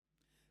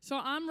So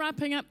I'm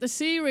wrapping up the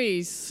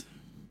series.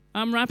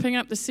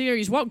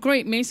 What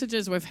great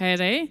messages we've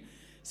had, eh?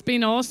 It's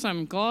been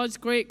awesome. God's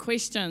great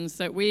questions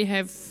that we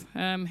have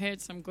had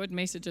some good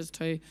messages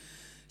to.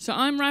 So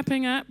I'm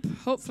wrapping up.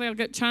 Hopefully I'll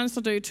get a chance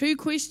to do 2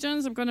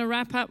 questions I'm going to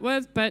wrap up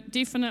with, but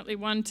definitely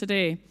one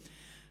today.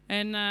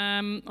 And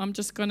I'm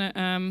just going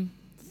to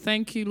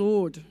thank you,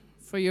 Lord,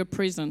 for your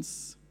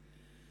presence.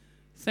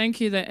 Thank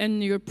you that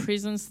in your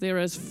presence there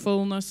is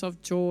fullness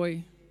of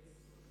joy.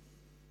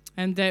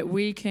 And that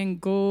we can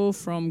go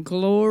from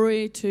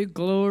glory to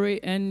glory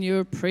in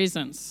your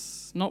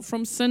presence. Not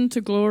from sin to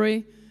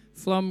glory,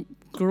 from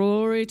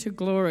glory to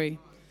glory.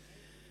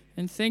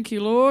 And thank you,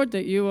 Lord,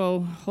 that you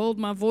will hold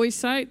my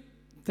voice out.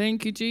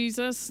 Thank you,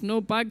 Jesus. No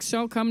bugs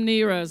shall come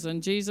near us.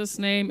 In Jesus'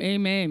 name,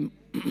 amen.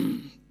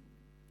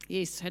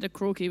 Yes, had a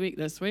croaky week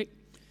this week.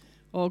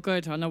 All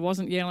good. And I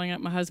wasn't yelling at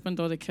my husband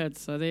or the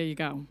kids, so there you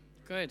go.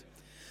 Good.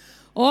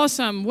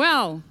 Awesome.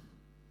 Well,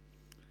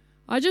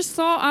 I just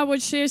thought I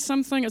would share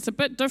something. It's a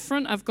bit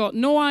different. I've got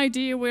no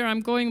idea where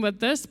I'm going with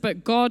this,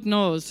 but God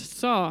knows.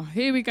 So,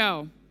 here we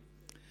go.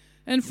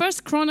 In 1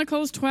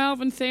 Chronicles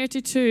 12 and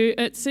 32,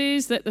 it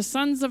says that the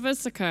sons of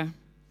Issachar,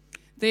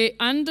 they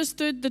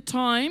understood the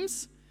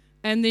times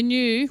and they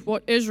knew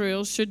what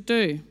Israel should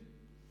do.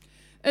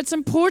 It's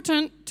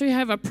important to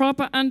have a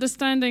proper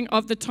understanding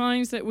of the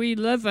times that we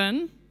live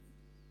in,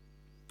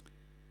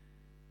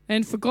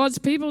 and for God's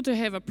people to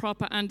have a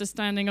proper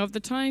understanding of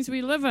the times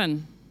we live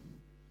in,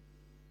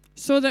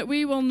 so that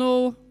we will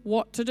know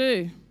what to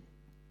do.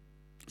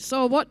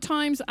 So what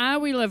times are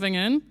we living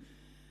in,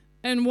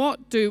 and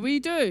what do we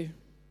do?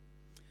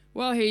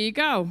 Well, here you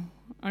go.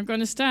 I'm going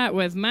to start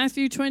with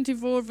Matthew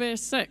 24,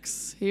 verse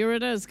 6. Here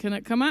it is. Can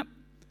it come up?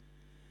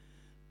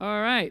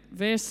 All right,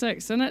 verse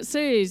 6. And it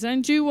says,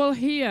 "And you will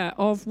hear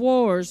of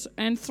wars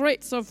and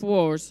threats of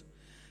wars,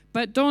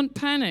 but don't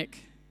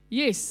panic.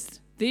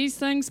 Yes, these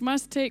things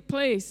must take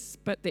place,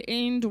 but the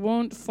end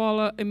won't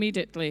follow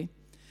immediately.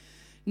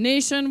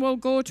 Nation will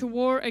go to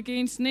war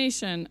against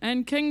nation,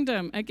 and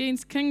kingdom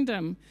against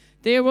kingdom.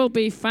 There will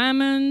be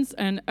famines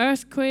and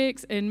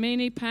earthquakes in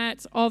many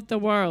parts of the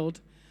world.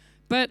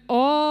 But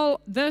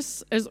all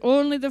this is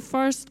only the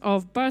first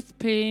of birth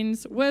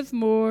pains, with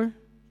more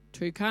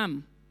to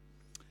come."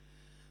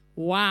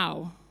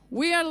 Wow.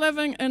 We are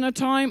living in a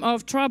time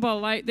of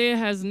trouble like there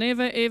has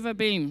never, ever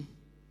been.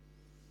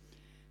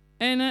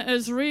 And it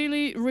is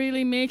really,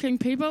 really making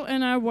people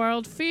in our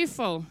world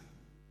fearful.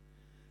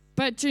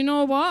 But do you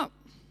know what?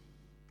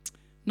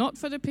 Not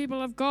for the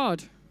people of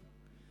God.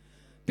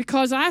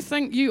 Because I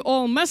think you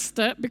all missed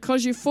it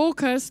because you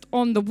focused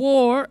on the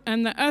war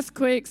and the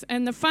earthquakes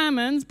and the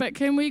famines. But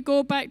can we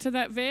go back to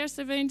that verse,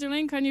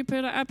 Evangeline? Can you put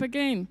it up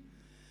again?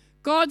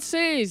 God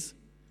says,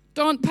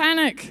 don't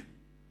panic.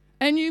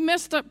 And you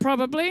missed it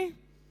probably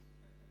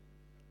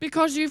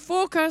because you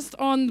focused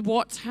on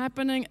what's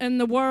happening in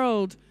the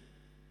world.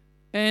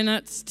 And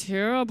it's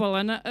terrible,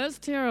 and it is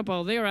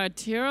terrible. There are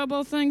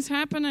terrible things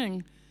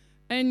happening.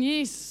 And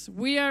yes,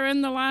 we are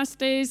in the last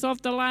days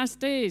of the last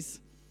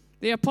days.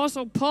 The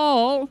Apostle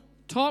Paul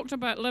talked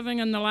about living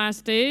in the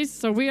last days,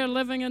 so we are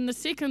living in the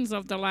seconds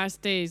of the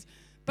last days.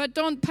 But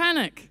don't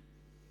panic,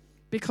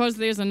 because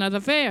there's another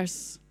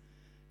verse.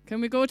 Can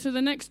we go to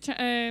the next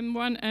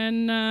one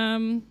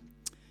in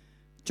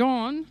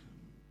John?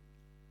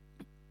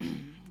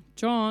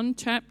 John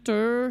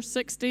chapter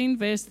 16,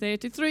 verse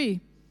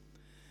 33.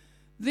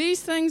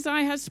 "These things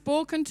I have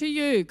spoken to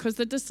you," because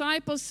the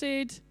disciples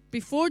said,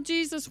 before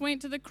Jesus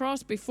went to the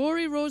cross, before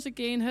he rose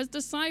again, his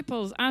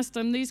disciples asked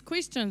him these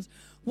questions.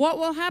 What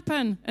will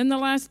happen in the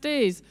last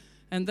days?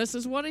 And this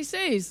is what he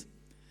says.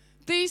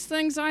 "These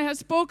things I have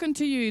spoken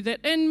to you,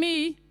 that in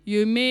me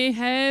you may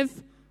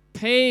have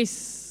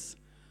peace."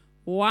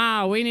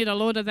 Wow, we need a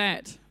load of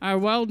that. Our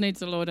world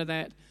needs a load of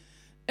that.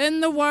 "In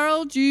the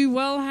world you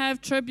will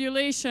have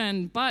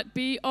tribulation, but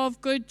be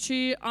of good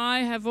cheer. I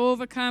have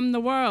overcome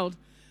the world."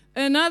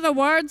 In other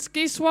words,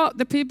 guess what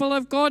the people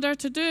of God are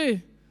to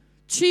do?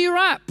 Cheer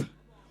up.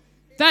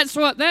 That's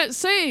what that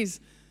says.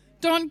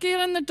 Don't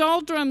get in the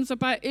doldrums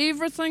about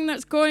everything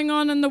that's going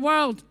on in the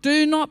world.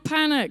 Do not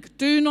panic.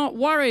 Do not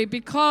worry,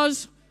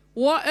 because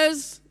what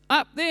is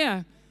up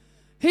there?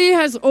 He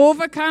has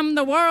overcome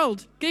the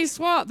world. Guess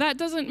what? That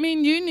doesn't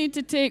mean you need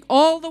to take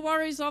all the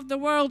worries of the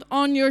world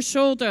on your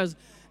shoulders.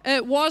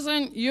 It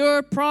wasn't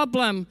your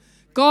problem.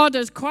 God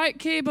is quite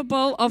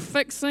capable of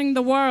fixing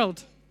the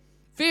world.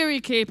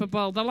 Very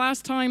capable. The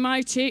last time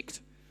I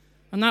checked,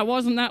 and that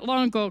wasn't that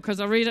long ago because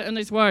I read it in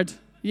his word.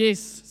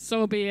 Yes,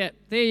 so be it.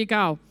 There you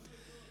go.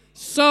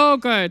 So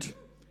good.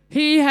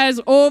 He has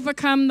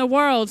overcome the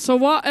world. So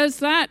what is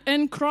that?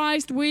 In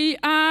Christ we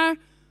are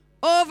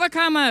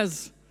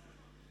overcomers.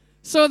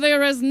 So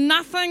there is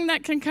nothing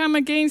that can come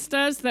against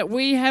us that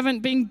we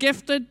haven't been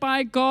gifted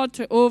by God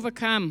to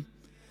overcome.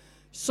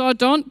 So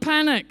don't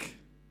panic.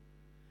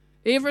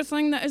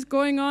 Everything that is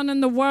going on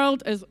in the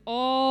world is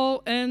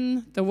all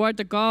in the Word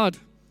of God.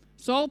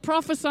 It's all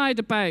prophesied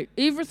about.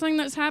 Everything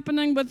that's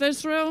happening with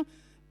Israel,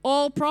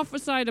 all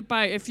prophesied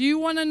about. If you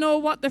want to know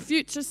what the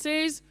future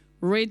says,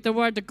 read the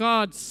Word of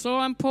God.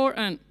 So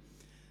important.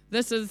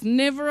 This is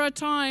never a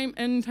time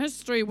in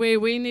history where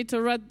we need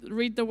to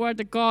read the Word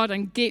of God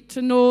and get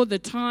to know the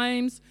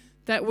times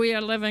that we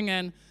are living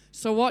in.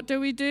 So what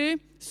do?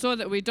 So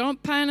that we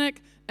don't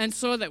panic and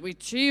so that we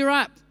cheer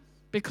up.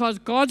 Because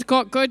God's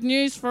got good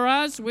news for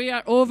us. We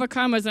are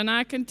overcomers. And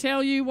I can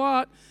tell you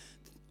what,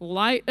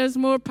 light is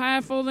more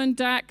powerful than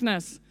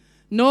darkness.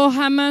 No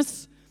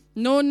Hamas,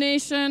 no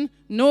nation,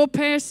 no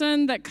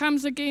person that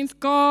comes against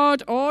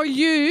God or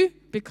you,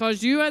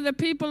 because you are the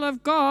people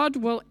of God,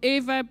 will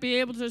ever be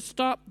able to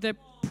stop the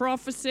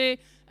prophecy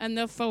and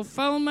the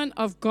fulfillment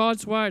of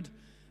God's word.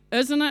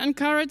 Isn't it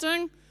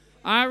encouraging?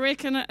 I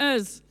reckon it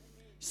is.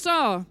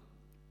 So,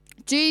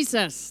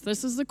 Jesus,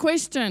 this is the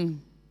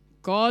question.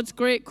 God's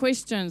great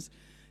questions.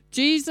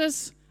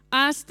 Jesus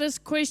asked this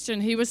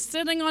question. He was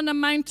sitting on a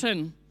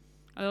mountain.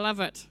 I love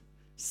it.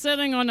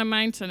 Sitting on a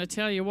mountain. I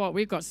tell you what,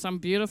 we've got some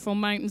beautiful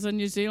mountains in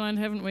New Zealand,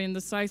 haven't we, in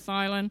the South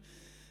Island?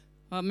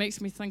 Well, it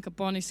makes me think of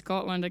Bonnie,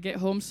 Scotland. I get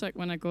homesick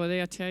when I go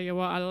there. I tell you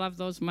what, I love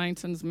those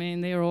mountains,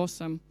 man. They're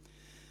awesome.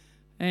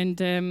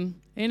 And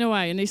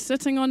anyway, and he's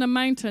sitting on a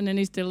mountain and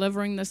he's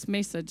delivering this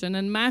message. And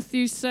in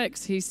Matthew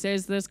 6, he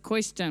says this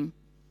question.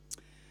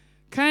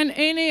 Can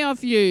any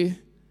of you,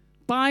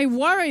 by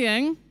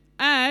worrying,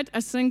 add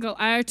a single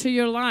hour to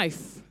your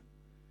life?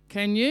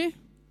 Can you?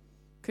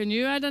 Can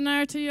you add an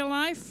hour to your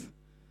life?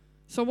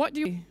 So what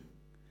do you...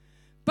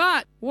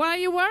 But why are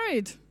you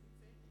worried?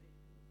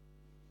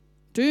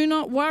 Do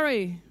not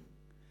worry.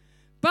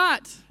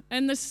 But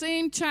in the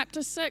same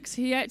chapter 6,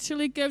 he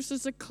actually gives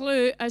us a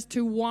clue as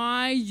to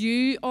why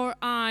you or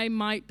I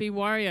might be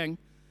worrying.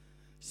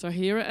 So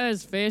here it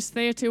is, verse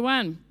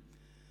 31.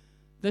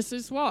 This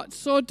is what?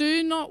 So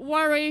do not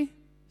worry,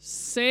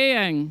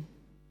 saying.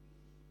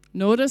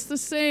 Notice the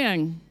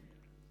saying.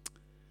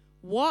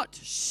 What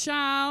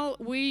shall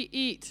we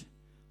eat?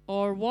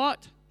 Or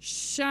what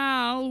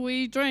shall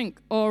we drink?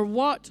 Or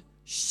what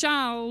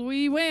shall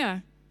we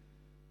wear?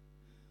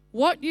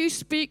 What you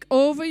speak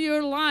over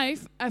your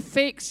life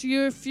affects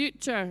your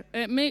future.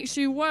 It makes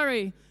you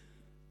worry.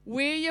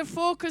 Where your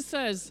focus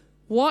is.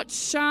 What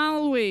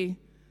shall we?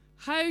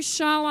 How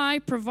shall I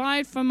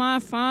provide for my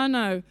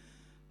whānau?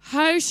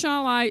 How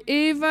shall I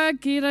ever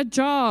get a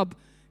job?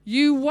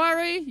 You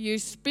worry, you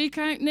speak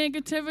out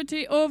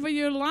negativity over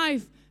your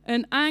life,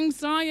 and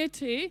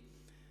anxiety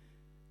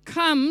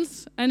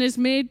comes and is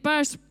made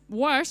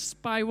worse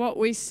by what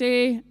we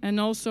say and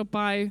also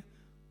by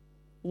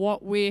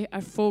what we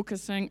are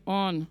focusing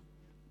on.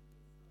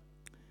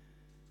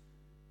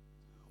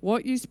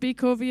 What you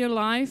speak over your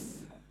life,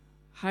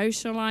 how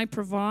shall I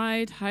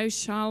provide? How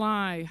shall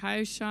I?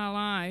 How shall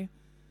I?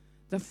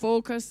 The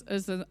focus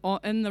is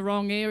in the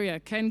wrong area.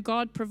 Can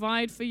God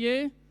provide for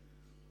you?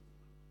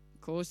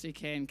 Of course he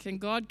can. Can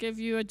God give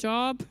you a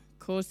job? Of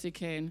course he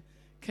can.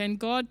 Can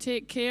God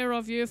take care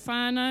of your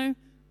whānau?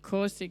 Of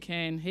course he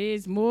can. He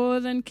is more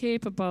than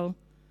capable.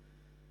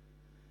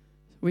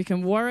 We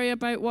can worry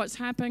about what's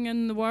happening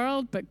in the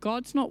world, but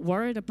God's not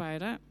worried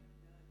about it.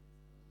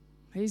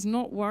 He's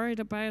not worried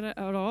about it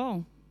at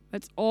all.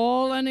 It's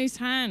all in his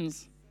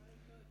hands.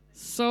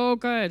 So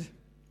good.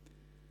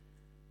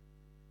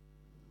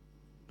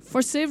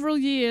 For several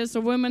years,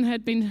 a woman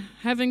had been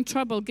having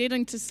trouble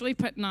getting to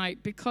sleep at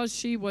night because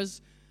she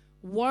was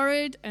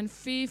worried and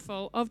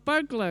fearful of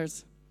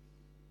burglars.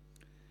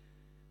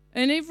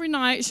 And every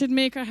night she'd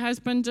make her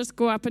husband just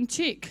go up and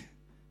check.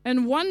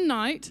 And one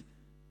night,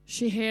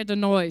 she heard a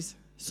noise.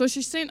 So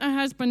she sent her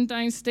husband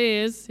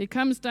downstairs. He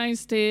comes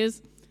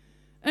downstairs,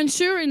 and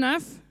sure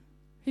enough,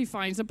 he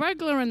finds a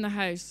burglar in the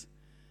house.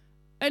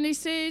 And he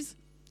says,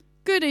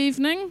 "Good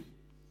evening,"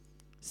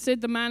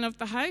 said the man of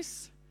the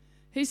house.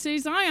 He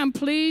says, "I am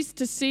pleased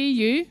to see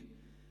you.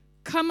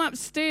 Come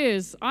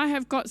upstairs.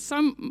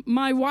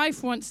 My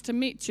wife wants to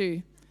meet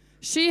you.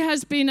 She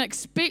has been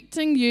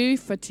expecting you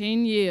for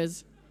 10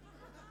 years.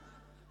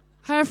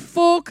 Her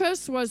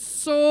focus was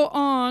so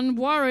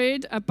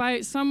worried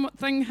about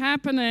something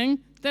happening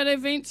that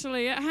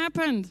eventually it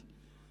happened.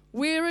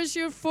 Where is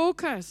your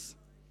focus?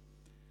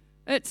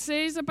 It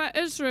says about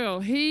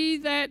Israel, he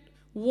that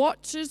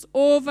watches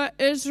over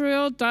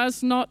Israel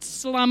does not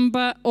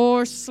slumber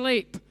or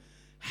sleep.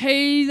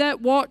 He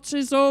that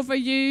watches over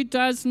you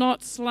does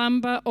not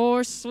slumber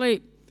or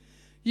sleep.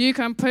 You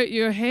can put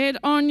your head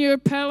on your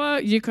pillow.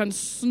 You can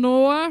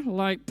snore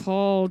like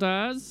Paul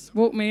does.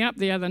 Woke me up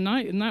the other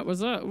night and that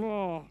was it.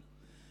 Whoa.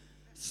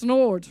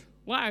 Snored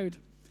loud.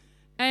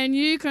 And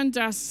you can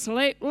just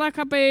sleep like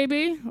a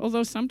baby,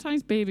 although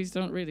sometimes babies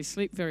don't really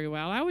sleep very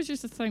well. I always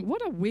used to think,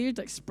 what a weird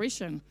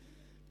expression.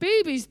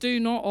 Babies do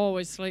not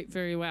always sleep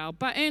very well.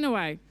 But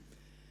anyway,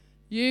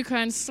 you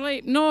can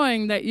sleep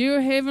knowing that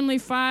your Heavenly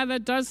Father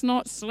does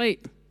not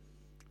sleep.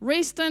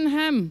 Rest in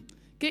Him.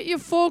 Get your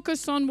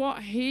focus on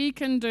what He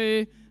can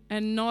do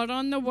and not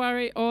on the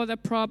worry or the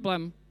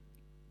problem.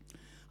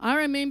 I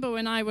remember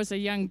when I was a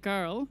young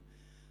girl,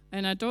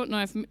 and I don't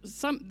know if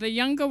the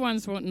younger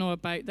ones won't know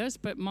about this,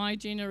 but my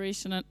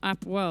generation and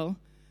up will.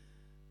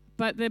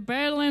 But the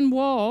Berlin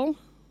Wall,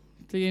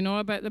 do you know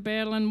about the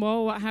Berlin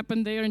Wall, what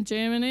happened there in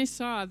Germany?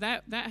 So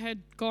that had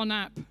gone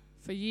up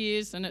for for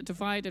years, and it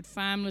divided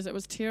families. It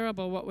was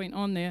terrible what went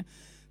on there.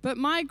 But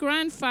my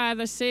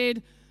grandfather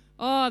said,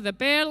 oh, the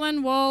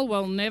Berlin Wall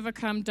will never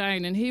come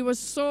down. And he was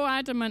so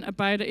adamant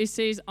about it. He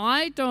says,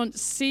 I don't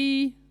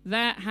see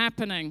that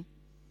happening.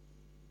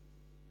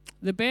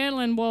 The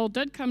Berlin Wall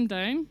did come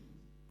down,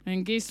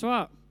 and guess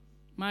what?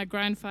 My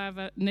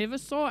grandfather never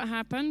saw it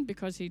happen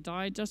because he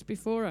died just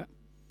before it.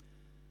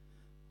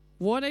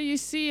 What are you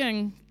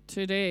seeing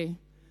today?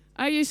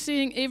 Are you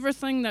seeing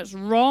everything that's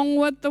wrong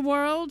with the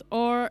world,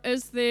 or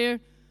is there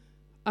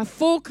a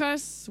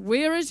focus?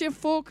 Where is your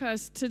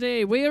focus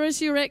today? Where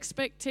is your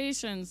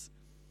expectations?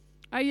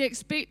 Are you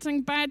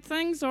expecting bad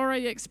things, or are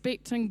you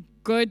expecting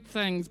good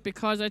things?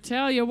 Because I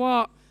tell you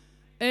what,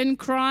 in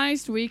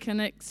Christ we can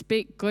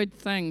expect good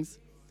things.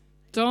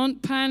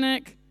 Don't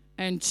panic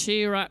and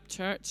cheer up,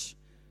 church.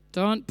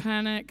 Don't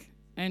panic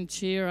and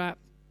cheer up.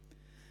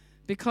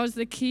 Because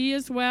the key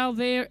as well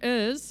there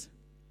is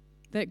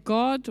that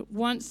God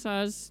wants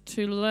us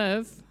to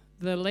live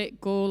the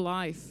let-go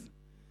life.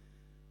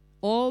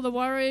 All the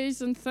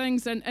worries and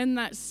things, and in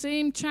that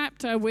same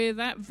chapter where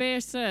that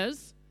verse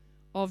is,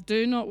 of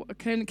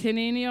can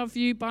any of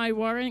you by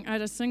worrying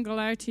add a single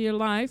hour to your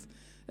life,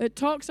 it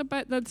talks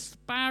about the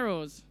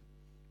sparrows,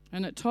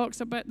 and it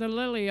talks about the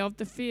lily of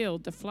the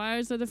field, the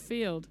flowers of the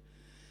field.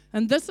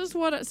 And this is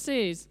what it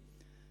says,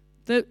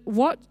 that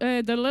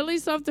the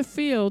lilies of the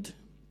field,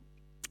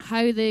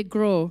 how they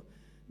grow.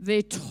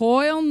 They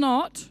toil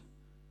not,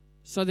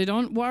 so they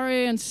don't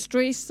worry and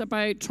stress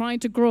about trying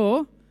to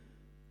grow.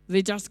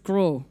 They just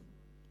grow.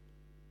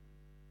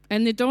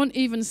 And they don't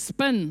even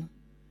spin.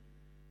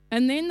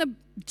 And then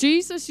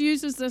Jesus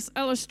uses this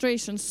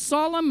illustration.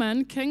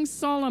 Solomon, King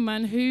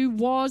Solomon, who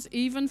was,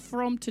 even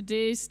from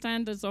today's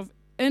standards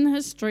in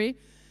history,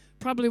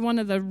 probably one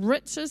of the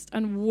richest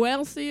and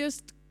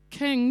wealthiest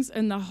kings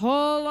in the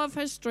whole of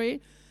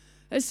history,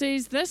 it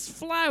says this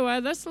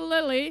flower, this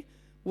lily,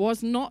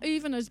 was not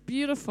even as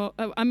beautiful.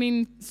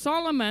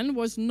 Solomon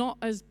was not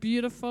as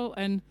beautiful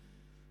and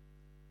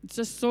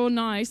just so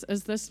nice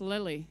as this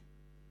lily.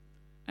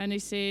 And he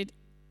said,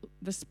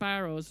 the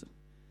sparrows.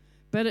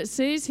 But it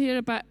says here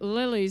about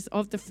lilies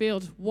of the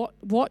field.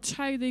 Watch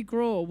how they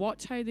grow.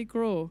 Watch how they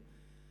grow.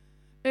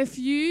 If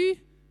you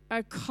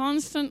are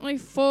constantly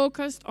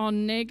focused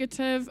on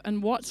negative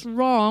and what's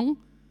wrong,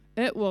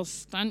 it will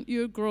stunt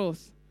your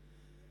growth.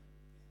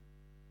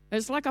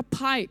 It's like a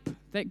pipe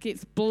that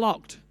gets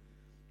blocked.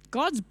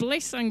 God's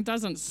blessing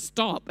doesn't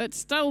stop. It's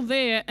still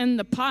there in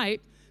the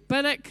pipe,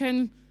 but it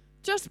can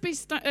just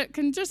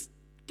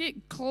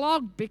get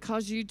clogged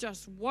because you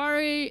just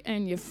worry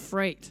and you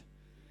fret.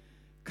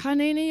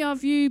 Can any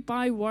of you,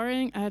 by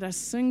worrying, add a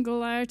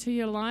single hour to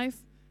your life?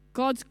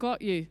 God's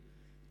got you.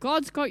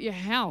 God's got your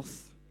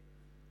health.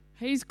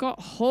 He's got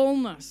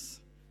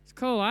wholeness. It's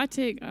cool. I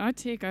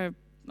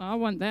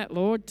want that,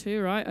 Lord,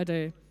 too, right? I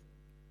do.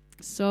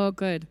 So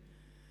good.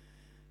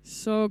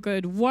 So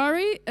good.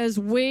 Worry is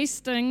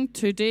wasting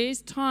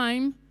today's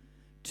time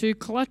to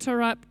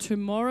clutter up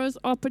tomorrow's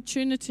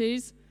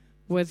opportunities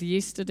with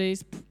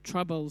yesterday's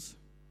troubles.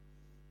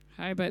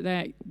 How about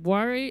that?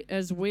 Worry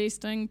is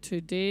wasting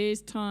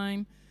today's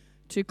time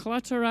to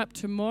clutter up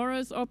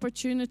tomorrow's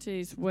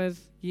opportunities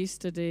with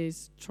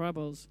yesterday's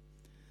troubles.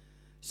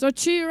 So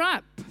cheer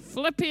up.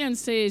 Philippians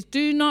says,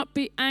 do not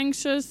be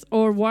anxious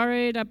or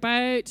worried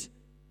about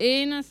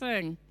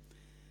anything,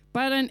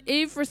 but in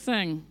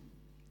everything.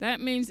 That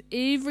means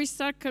every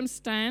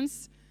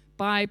circumstance,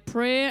 by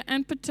prayer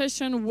and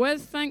petition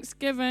with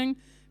thanksgiving,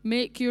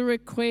 make your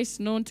requests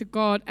known to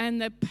God. And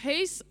the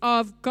peace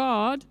of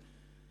God,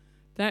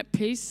 that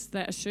peace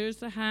that assures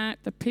the heart,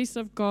 the peace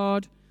of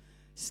God,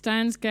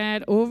 stands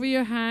guard over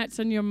your hearts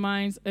and your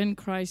minds in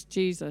Christ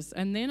Jesus.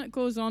 And then it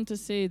goes on to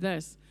say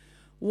this,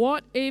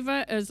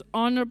 whatever is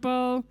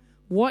honorable,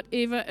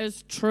 whatever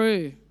is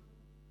true.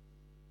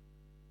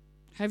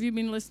 Have you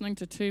been listening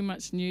to too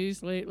much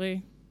news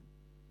lately?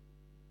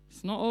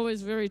 It's not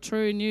always very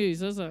true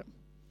news, is it?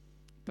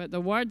 But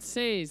the word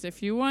says,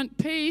 if you want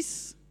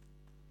peace,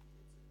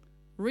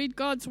 read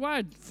God's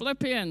word,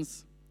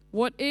 Philippians.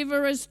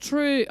 Whatever is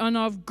true and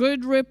of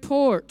good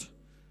report.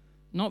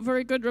 Not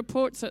very good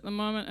reports at the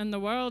moment in the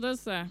world,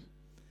 is there?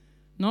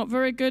 Not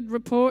very good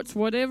reports.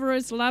 Whatever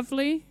is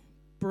lovely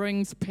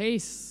brings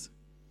peace.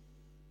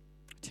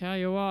 Tell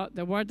you what,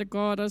 the word of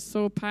God is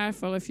so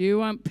powerful. If you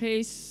want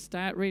peace,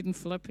 start reading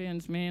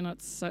Philippians, man.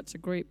 It's such a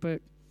great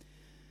book.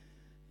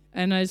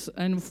 And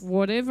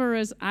whatever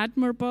is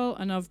admirable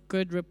and of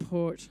good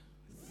report,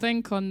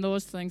 think on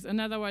those things. In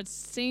other words,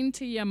 send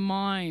to your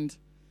mind.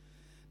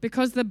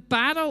 Because the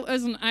battle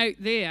isn't out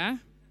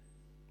there.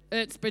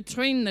 It's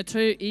between the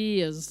two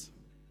ears.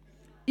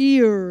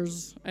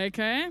 Ears,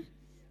 okay?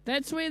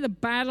 That's where the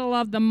battle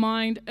of the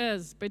mind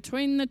is.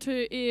 Between the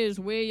two ears,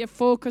 where your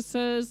focus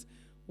is,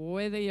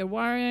 whether you're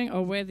worrying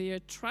or whether you're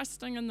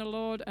trusting in the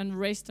Lord and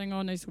resting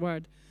on His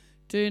word.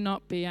 Do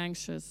not be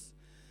anxious.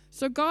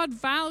 So God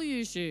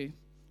values you.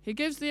 He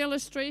gives the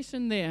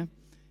illustration there.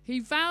 He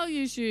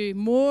values you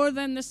more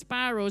than the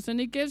sparrows. And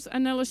He gives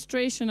an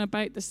illustration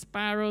about the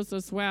sparrows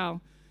as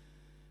well.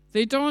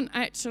 They don't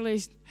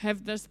actually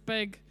have this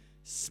big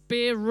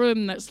spare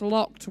room that's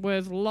locked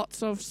with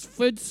lots of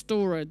food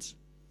storage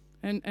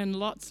and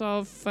lots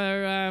of,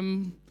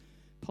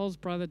 Paul's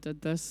brother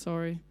did this,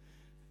 sorry.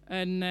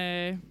 And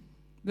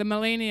the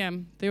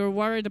millennium, they were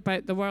worried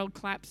about the world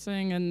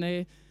collapsing and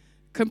the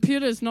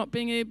computers not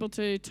being able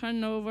to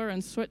turn over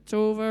and switch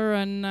over.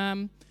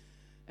 And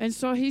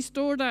so he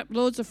stored up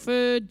loads of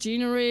food,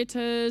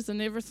 generators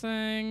and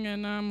everything.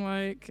 And I'm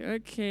like,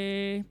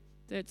 okay,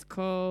 that's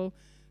cool.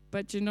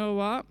 But you know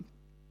what?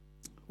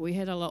 We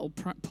had a little,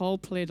 Paul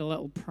played a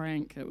little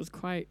prank. It was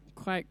quite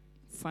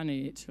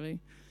funny, actually.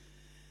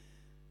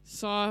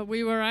 So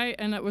we were out,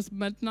 and it was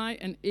midnight,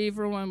 and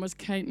everyone was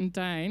counting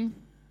down.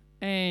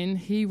 And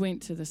he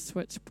went to the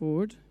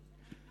switchboard.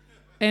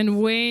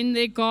 And when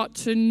they got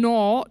to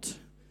naught,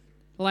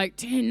 like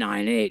 10,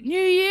 9, 8, New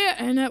Year,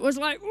 and it was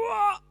like,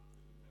 what?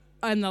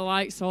 And the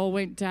lights all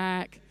went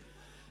dark.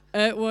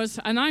 It was,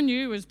 and I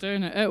knew he was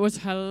doing it. It was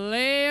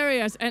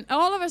hilarious. And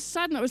all of a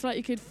sudden, it was like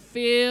you could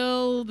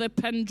feel the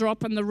pin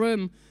drop in the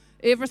room.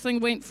 Everything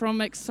went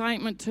from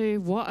excitement to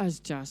what has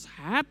just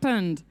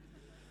happened.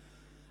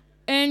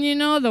 And, you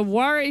know, the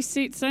worry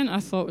sets in. I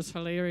thought it was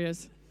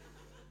hilarious.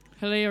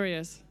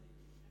 Hilarious.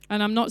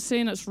 And I'm not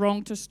saying it's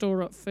wrong to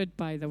store up food,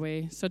 by the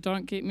way. So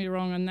don't get me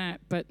wrong on that.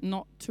 But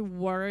not to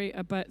worry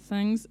about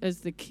things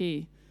is the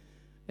key.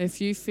 If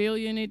you feel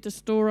you need to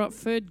store up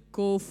food,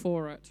 go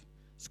for it.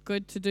 It's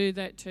good to do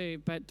that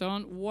too, but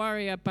don't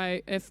worry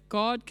about if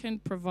God can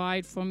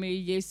provide for me.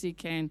 Yes, he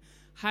can.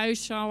 How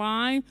shall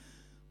I?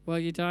 Well,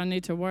 you don't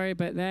need to worry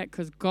about that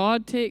because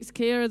God takes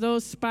care of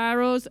those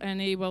sparrows and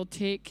he will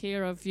take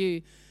care of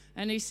you.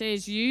 And he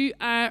says, you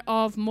are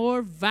of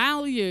more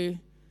value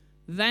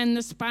than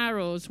the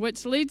sparrows,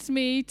 which leads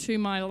me to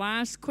my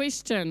last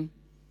question.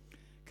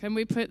 Can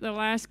we put the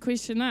last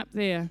question up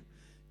there?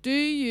 Do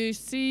you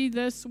see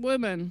this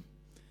woman?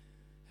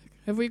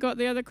 Have we got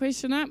the other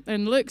question up?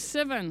 In Luke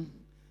 7,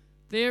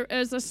 there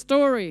is a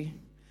story,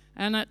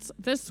 and it's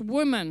this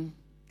woman,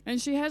 and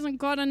she hasn't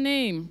got a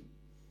name.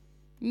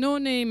 No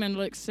name in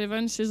Luke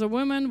 7. She's a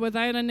woman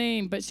without a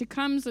name, but she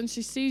comes and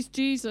she sees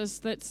Jesus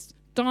that's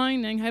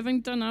dining,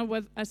 having dinner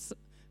with a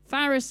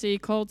Pharisee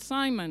called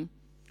Simon.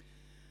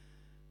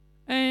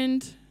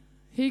 And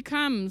he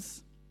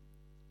comes,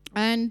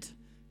 and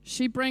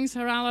she brings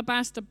her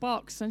alabaster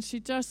box, and she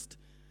just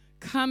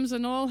comes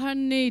in all her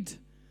need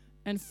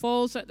and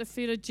falls at the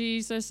feet of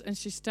Jesus, and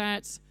she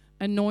starts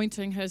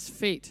anointing his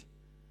feet.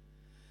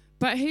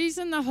 But he's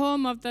in the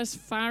home of this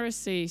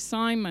Pharisee,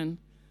 Simon.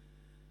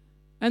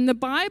 And the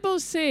Bible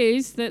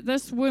says that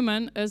this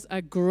woman is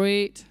a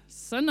great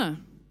sinner.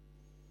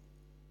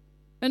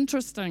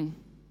 Interesting.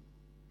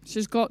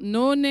 She's got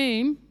no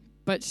name,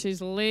 but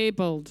she's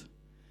labeled.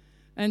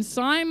 And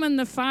Simon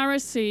the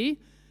Pharisee,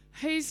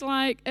 he's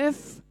like,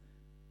 if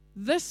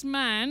this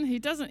man, he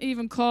doesn't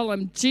even call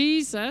him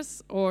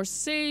Jesus or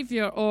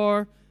Savior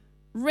or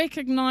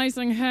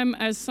recognizing him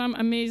as some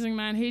amazing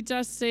man. He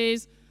just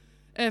says,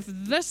 if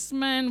this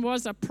man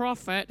was a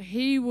prophet,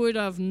 he would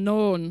have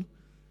known.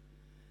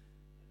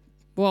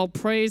 Well,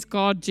 praise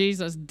God,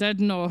 Jesus did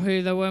know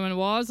who the woman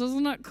was.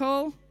 Isn't it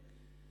cool?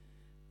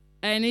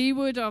 And he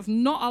would have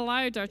not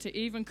allowed her to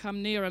even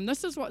come near him.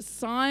 This is what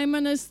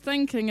Simon is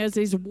thinking as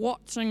he's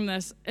watching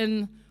this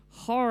in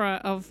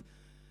horror of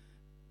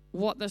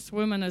what this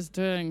woman is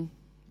doing.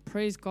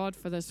 Praise God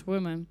for this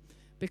woman.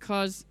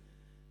 Because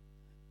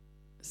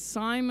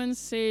Simon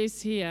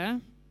says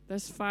here,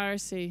 this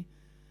Pharisee,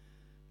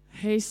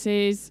 he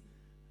says,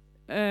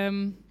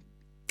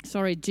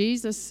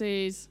 Jesus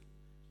says,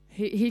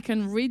 he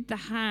can read the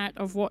heart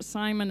of what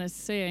Simon is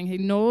saying. He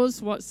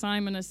knows what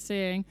Simon is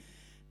saying,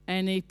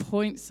 and he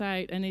points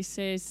out and he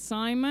says,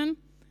 Simon,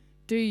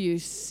 do you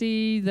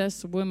see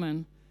this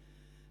woman?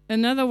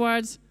 In other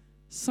words,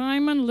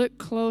 Simon, look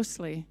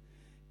closely.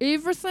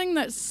 Everything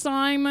that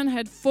Simon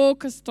had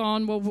focused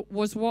on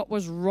was what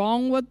was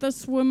wrong with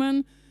this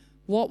woman,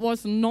 what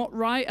was not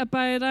right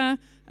about her,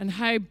 and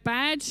how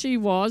bad she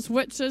was,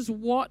 which is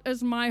what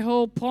is my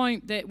whole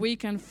point, that we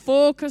can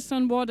focus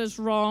on what is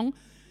wrong.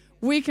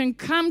 We can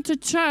come to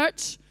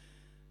church,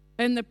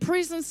 and the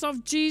presence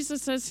of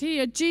Jesus is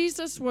here.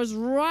 Jesus was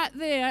right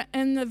there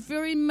in the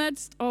very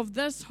midst of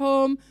this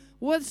home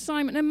with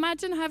Simon.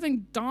 Imagine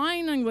having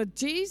dining with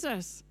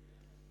Jesus.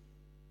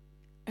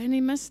 And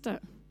he missed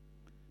it.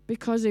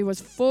 Because he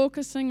was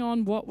focusing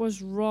on what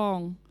was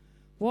wrong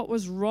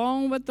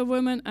with the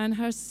woman and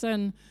her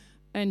sin.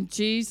 And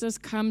Jesus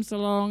comes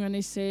along and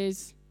he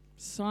says,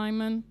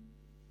 Simon,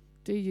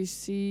 do you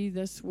see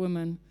this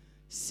woman?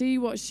 See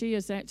what she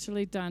has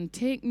actually done.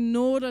 Take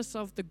notice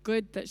of the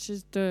good that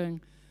she's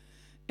doing.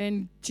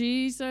 And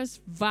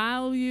Jesus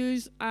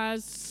values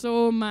us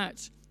so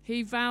much.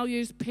 He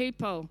values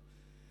people.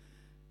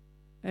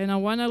 And I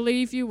want to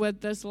leave you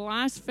with this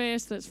last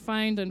verse that's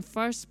found in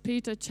 1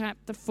 Peter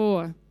chapter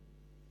 4.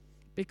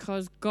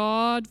 Because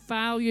God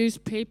values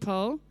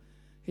people.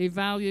 He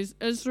values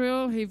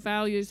Israel. He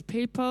values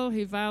people.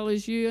 He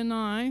values you and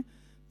I.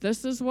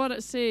 This is what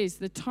it says.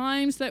 The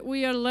times that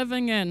we are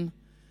living in,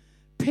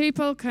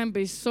 People can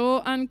be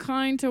so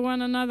unkind to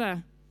one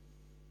another.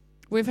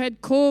 We've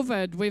had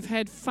COVID. We've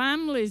had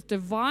families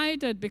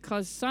divided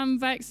because some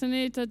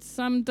vaccinated,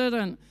 some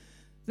didn't.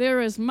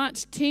 There is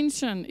much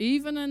tension,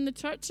 even in the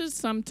churches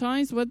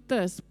sometimes, with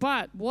this.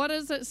 But what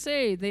does it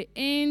say? The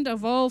end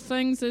of all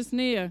things is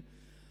near.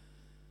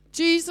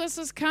 Jesus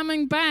is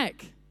coming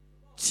back.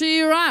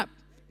 Cheer up.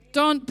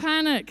 Don't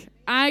panic.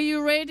 Are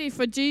you ready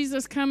for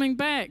Jesus coming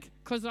back?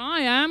 Because I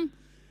am.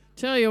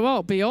 Tell you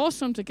what, be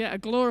awesome to get a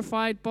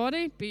glorified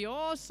body. Be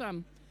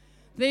awesome.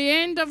 The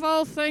end of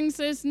all things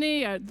is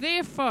near.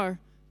 Therefore,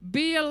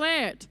 be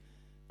alert.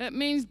 It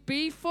means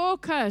be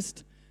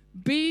focused.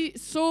 Be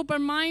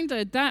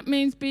sober-minded. That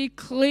means be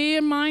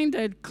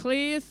clear-minded,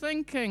 clear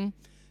thinking,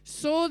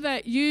 so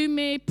that you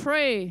may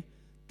pray.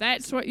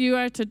 That's what you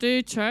are to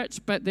do, church.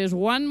 But there's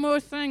one more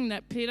thing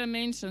that Peter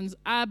mentions.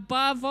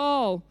 Above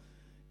all,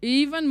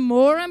 even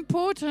more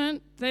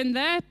important than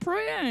that,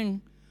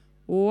 praying.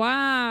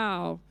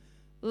 Wow.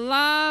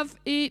 Love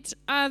each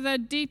other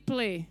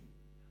deeply.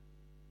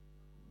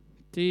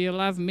 Do you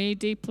love me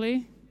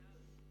deeply?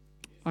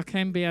 I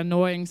can be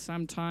annoying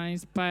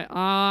sometimes, but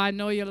I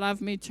know you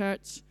love me,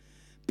 church.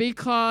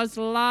 Because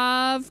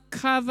love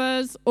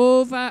covers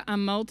over a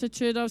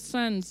multitude of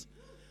sins.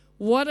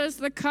 What is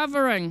the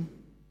covering?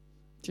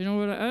 Do you know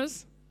what it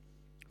is?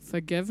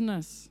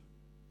 Forgiveness.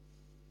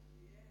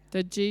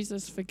 Did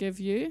Jesus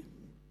forgive you?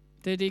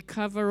 Did he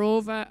cover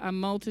over a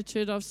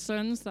multitude of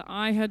sins that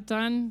I had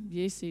done?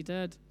 Yes, he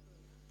did.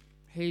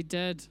 He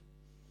did.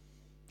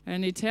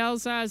 And he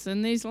tells us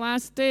in these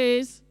last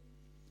days,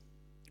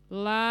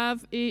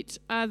 love each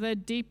other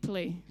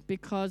deeply,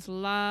 because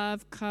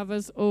love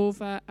covers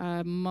over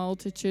a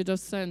multitude of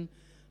sin.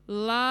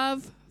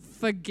 Love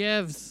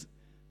forgives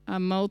a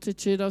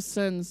multitude of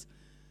sins.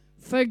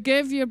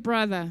 Forgive your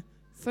brother.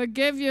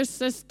 Forgive your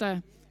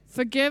sister.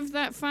 Forgive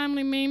that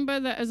family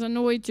member that has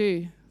annoyed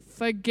you.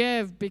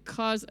 Forgive,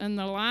 because in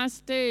the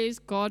last days,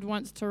 God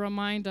wants to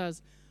remind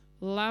us,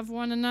 love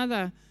one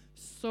another.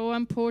 So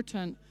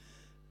important.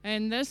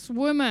 And this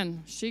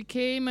woman, she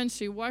came and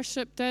she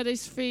worshipped at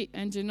his feet.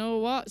 And you know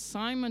what?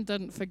 Simon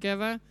didn't forgive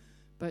her.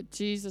 But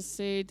Jesus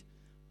said,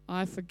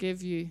 I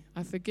forgive you.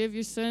 I forgive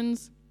your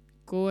sins.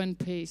 Go in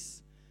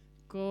peace.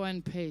 Go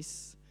in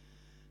peace.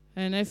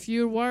 And if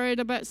you're worried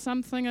about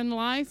something in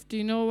life, do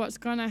you know what's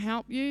going to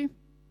help you?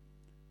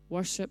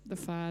 Worship the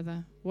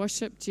Father.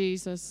 Worship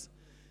Jesus.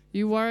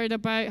 You worried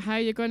about how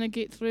you're going to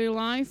get through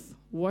life?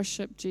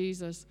 Worship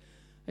Jesus.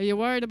 Are you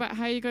worried about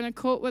how you're going to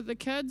cope with the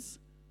kids?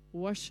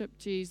 Worship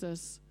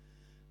Jesus.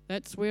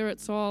 That's where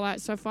it's all at.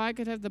 So if I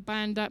could have the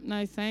band up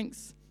now,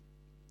 thanks.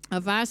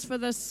 I've asked for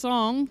this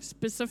song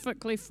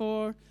specifically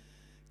for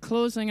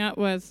closing up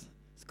with.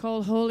 It's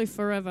called Holy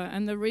Forever.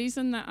 And the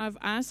reason that I've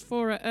asked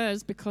for it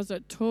is because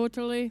it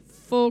totally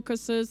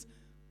focuses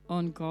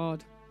on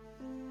God.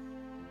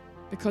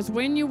 Because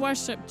when you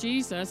worship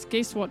Jesus,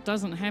 guess what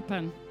doesn't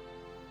happen?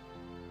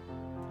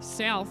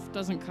 Self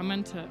doesn't come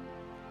into it.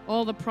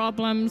 All the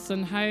problems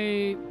and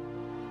how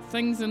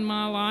things in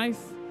my life,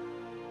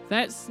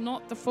 that's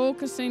not the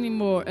focus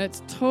anymore.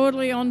 It's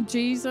totally on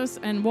Jesus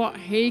and what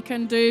he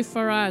can do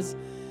for us.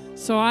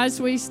 So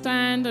as we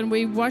stand and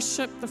we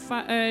worship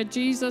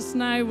Jesus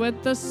now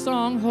with this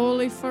song,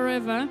 Holy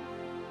Forever,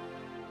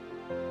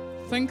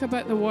 think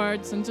about the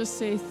words and just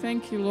say,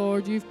 thank you,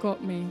 Lord, you've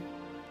got me.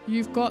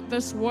 You've got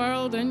this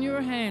world in your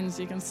hands.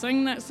 You can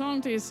sing that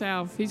song to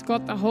yourself. He's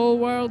got the whole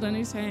world in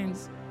his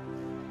hands.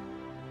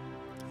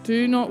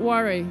 Do not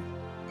worry.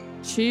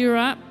 Cheer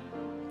up.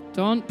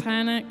 Don't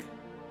panic.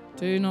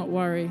 Do not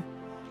worry.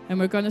 And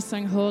we're going to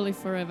sing Holy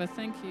Forever.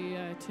 Thank you,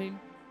 team.